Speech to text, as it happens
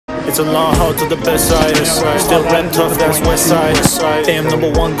It's a long haul to the best side. Still rap tough, that's west side. AM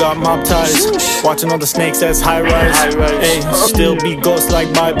 #1 got mob ties. Watching all the snakes, that's high rise. Ay, still be ghost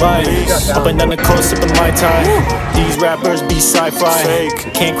like bye-bye. Up and down the coast, sipping Mai Tai. These rappers be sci-fi.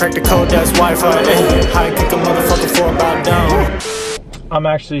 Can't crack the code, that's Wi-Fi. High kick a motherfucker for a bow down. I'm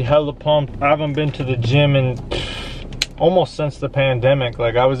actually hella pumped. I haven't been to the gym in almost since the pandemic.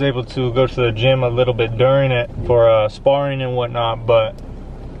 Like, I was able to go to the gym a little bit during it for sparring and whatnot, but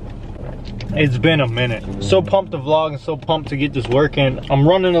it's been a minute. So pumped to vlog and so pumped to get this work in. I'm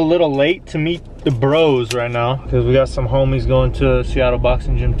running a little late to meet the bros right now because we got some homies going to Seattle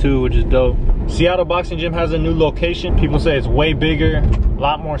Boxing Gym too, which is dope. Seattle Boxing Gym has a new location. People say it's way bigger, a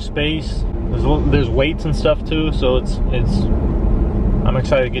lot more space. There's weights and stuff too, so I'm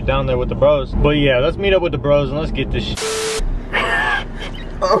excited to get down there with the bros. But yeah, let's meet up with the bros and let's get this shit.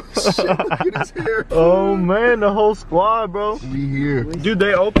 Oh shit, look at his hair. Oh man, the whole squad, bro. We here. Dude,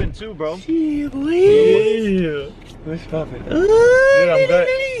 they open too, bro. Yeah. What's poppin'? Yeah, I'm back.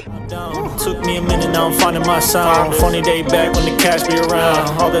 Took me a minute, now I'm finding my sound. Funny day back when the cash be around.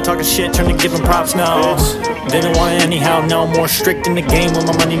 All that talking shit turned to giving props now. Didn't want it anyhow, now I'm more strict in the game with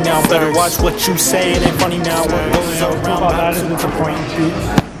my money now. Better watch what you say, it ain't funny now. What goes around, that is disappointing too.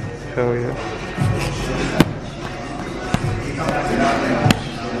 Hell yeah.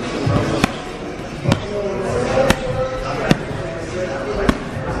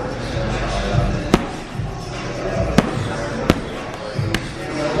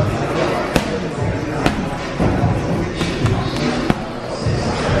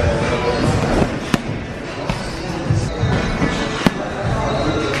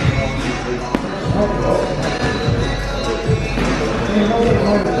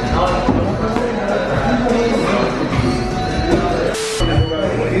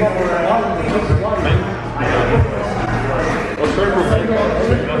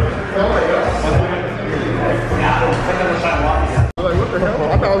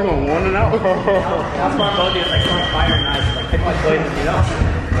 That's why I told you it's like throwing fire and ice. Like, pick my blade and get up.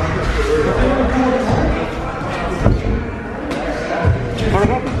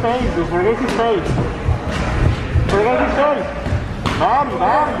 Forget his face, dude. Forget his face. Forget his face. Body, you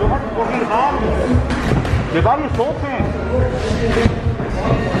have to go get the body. The body is open.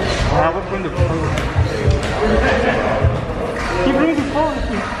 What's going to He brings the phone.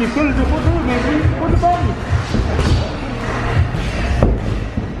 He fills the food, maybe. Put the body.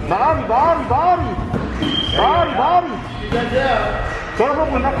 Body. Careful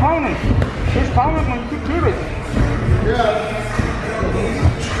when they're pounding. He's pounding when you keep it. Yeah.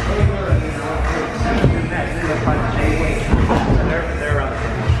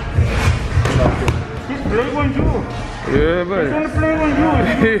 He's playing on you. Yeah, buddy. He's gonna play on you.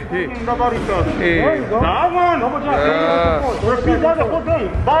 Nobody does. There you go. That one. Repeat that the whole day.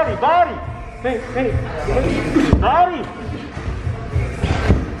 Body. Hey.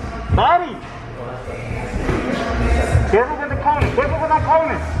 Body. Careful with the corner. Careful with that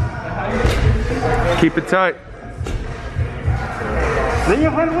corner. Keep it tight. Then you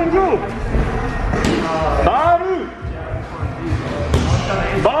hand with you. Body.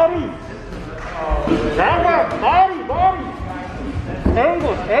 Body.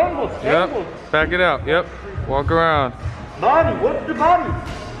 Angles. Yep. Back it out. Yep. Walk around. Body. What's the body?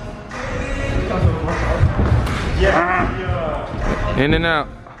 Yeah. In and out.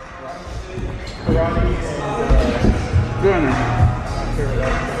 Good.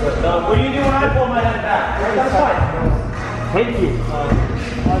 What do you do when I pull my head back? That's fine. Thank you.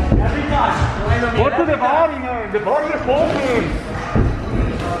 Every time. What to the body, man? The body is open.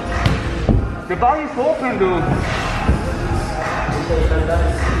 The body is open, dude.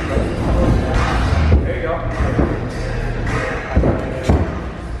 There you go.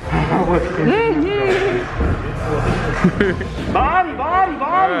 Body.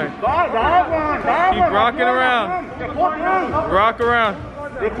 Right. Keep rocking around. Rock around.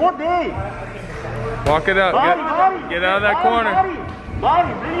 Walk it up. Get out of that corner.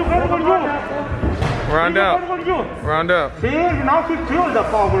 Round out. See, now she feels the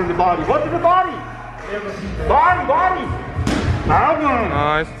power in the body. Go to the body. Body.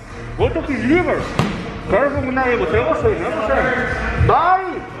 Nice. Go to his liver. Careful when I able to say.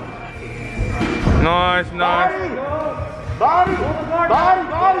 Body. Nice. Body.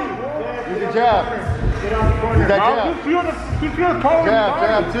 Use the jab. Use that jab. He feels power in the body.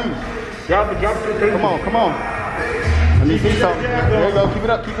 Jab too. Jab. Come on. Let me see something. There you go.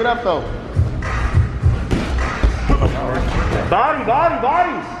 Keep it up though. Body.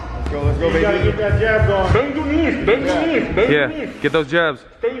 Let's go, baby. You gotta get that jab going. Bend your knees. Yeah, get those jabs.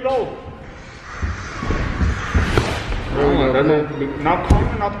 Stay low. Now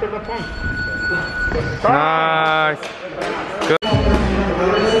come, now to the point. Nice. Good.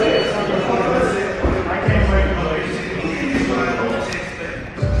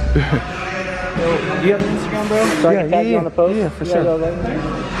 Do you have an Instagram, bro? So I can tag you on the post? Yeah, for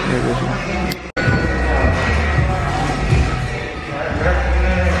sure.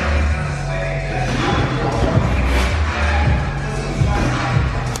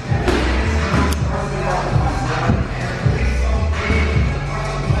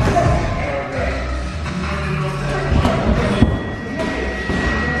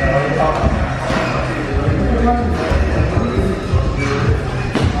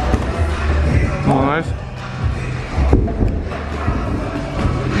 Nice.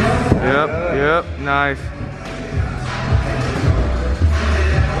 Yep, nice.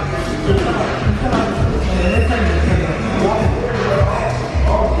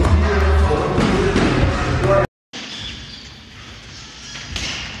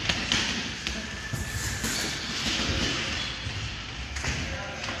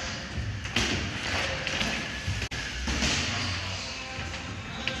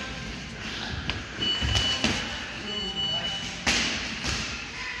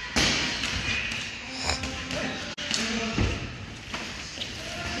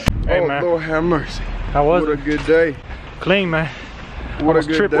 Hey, man. Lord have mercy. How was What it? a good day. Clean, man. What Almost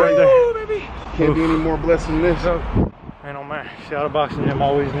a good tripped day. right there. Baby. Can't be any more blessed than this. Man, oh man, Seattle boxing gym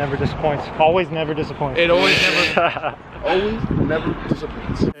always never disappoints. Always never disappoints. It always never, always never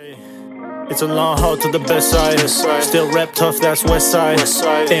disappoints. It's a long haul to the best side. Still rep tough, that's west side.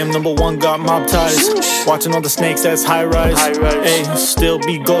 AM #1 got mob ties. Watching all the snakes, that's high rise. Ay, still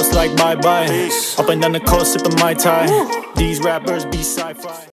be ghost like bye bye. Up and down the coast, sipping my tie. These rappers be sci-fi.